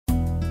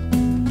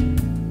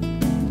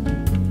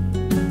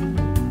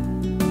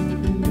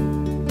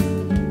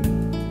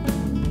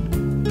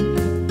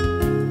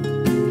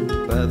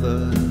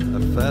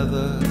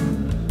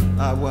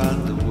I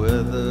wonder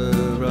whether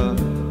a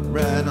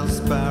wren or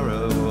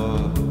sparrow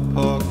or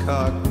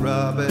poor-cock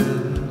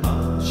robin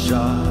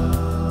shot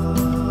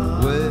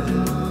with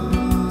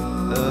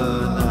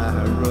an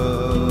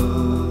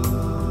arrow.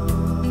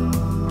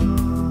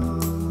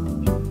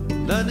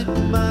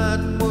 Learned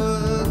man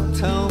would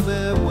tell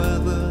me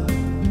whether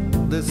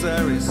this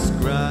airy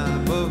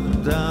scrap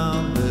of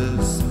down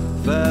this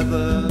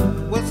feather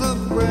was a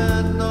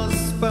wren or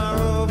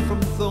sparrow from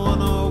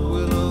thorn or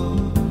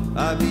willow,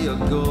 ivy or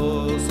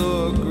gorse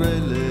or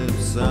grey-leaf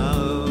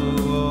sallow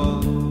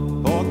or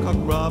poor-cock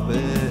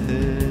robins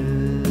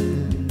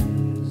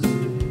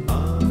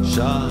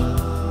shot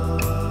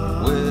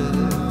with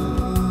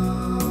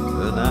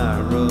an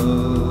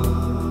arrow.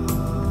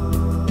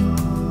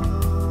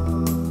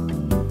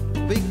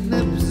 Big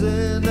nibs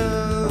in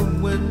a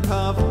wind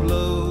puff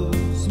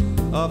blows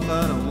up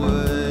and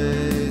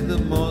away the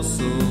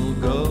morsel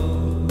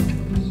goes.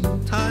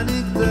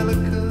 Tiny,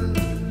 delicate,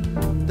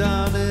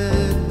 downy,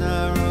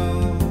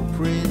 narrow,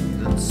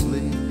 preened and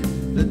sleek,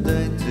 the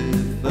dainty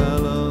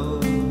fellow.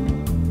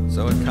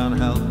 So I can't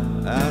help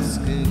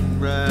asking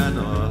Wren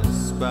or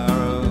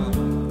Sparrow,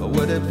 or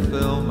would it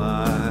fill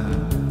my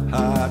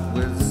heart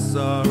with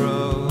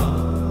sorrow?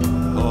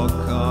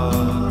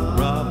 Poor-cock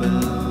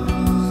robins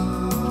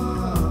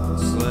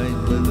slain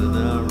with an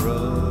arrow.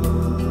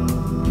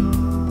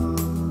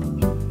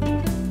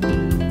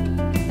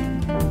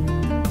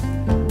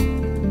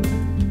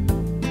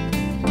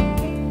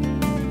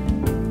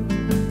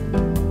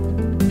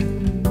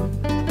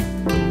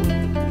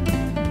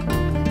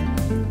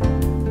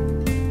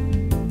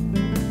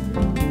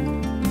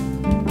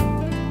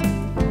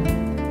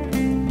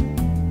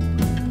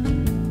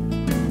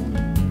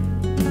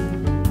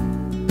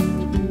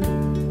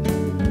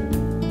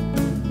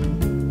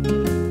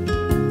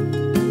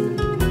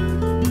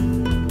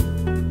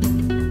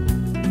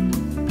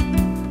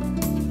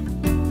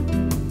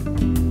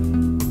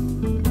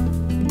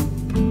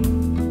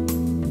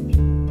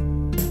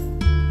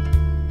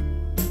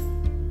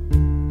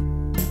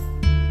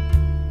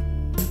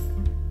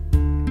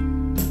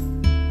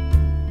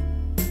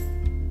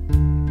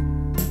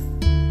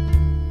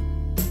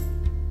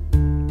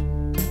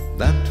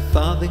 That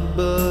farthing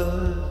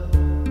bird,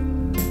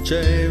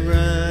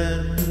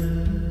 Wren,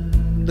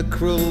 the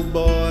cruel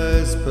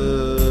boys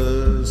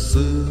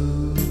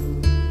pursue.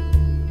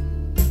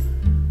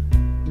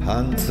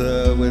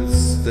 Hunter with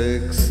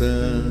sticks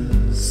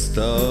and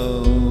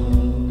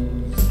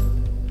stones,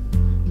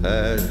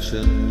 hedge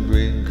and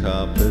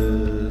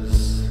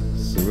green-coppice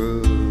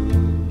through.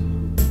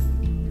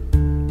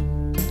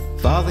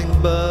 Farthing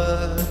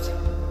bird,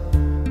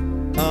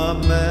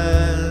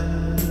 amen,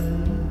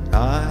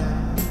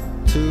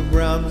 two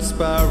brown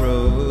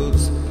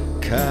sparrows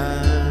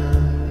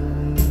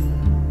can,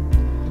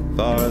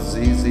 far as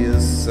easy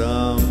as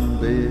some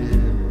be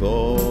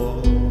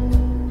bored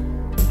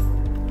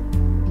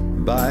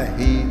by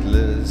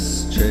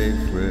heedless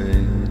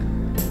chaffering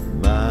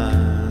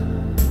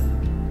man,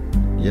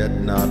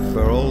 yet not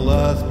for all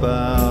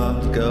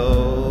earthbound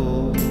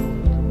gold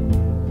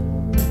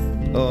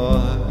or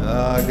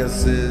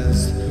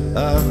argosies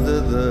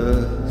under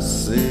the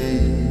sea.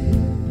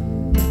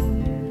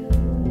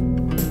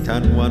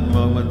 Can one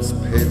moment's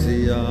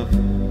pity of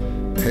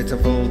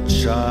pitiful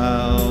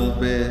child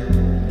be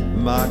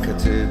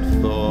marketed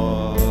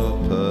for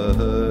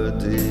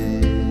purdy?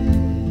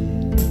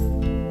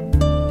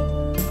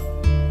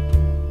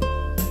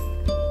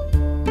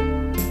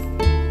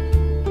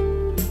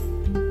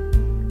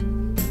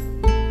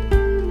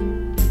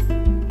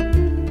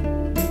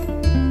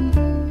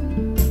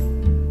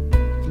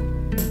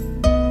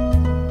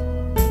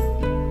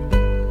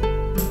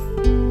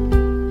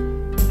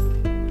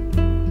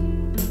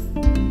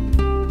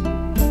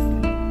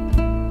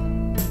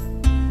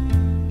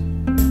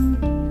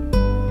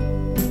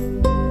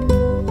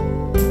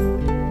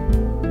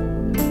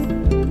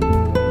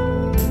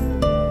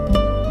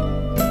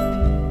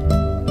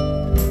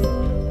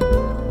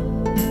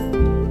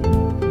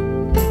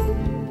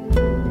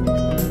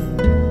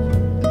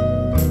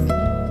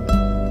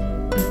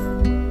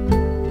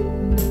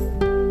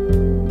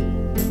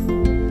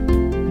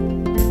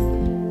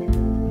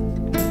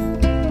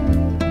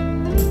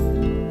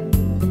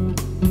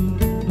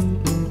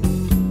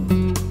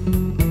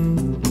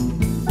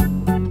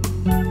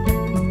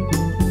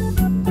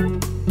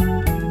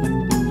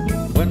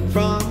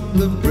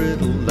 The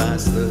brittle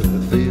lights, the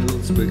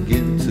fields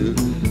begin to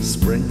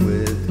spring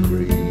with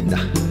green.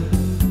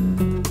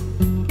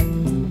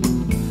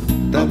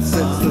 Then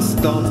sits the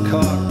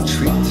stone-cock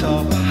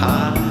treetop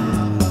high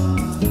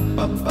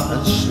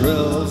and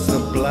shrills the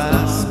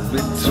blast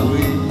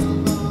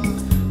between.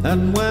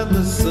 And when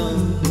the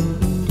sun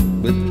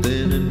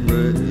within in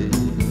ray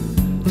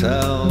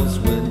tells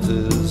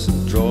winter's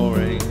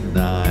drawing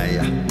nigh,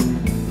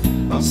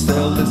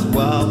 still this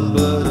wild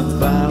bird of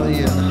valley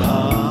and heart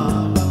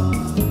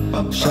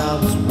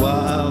shouts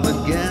wild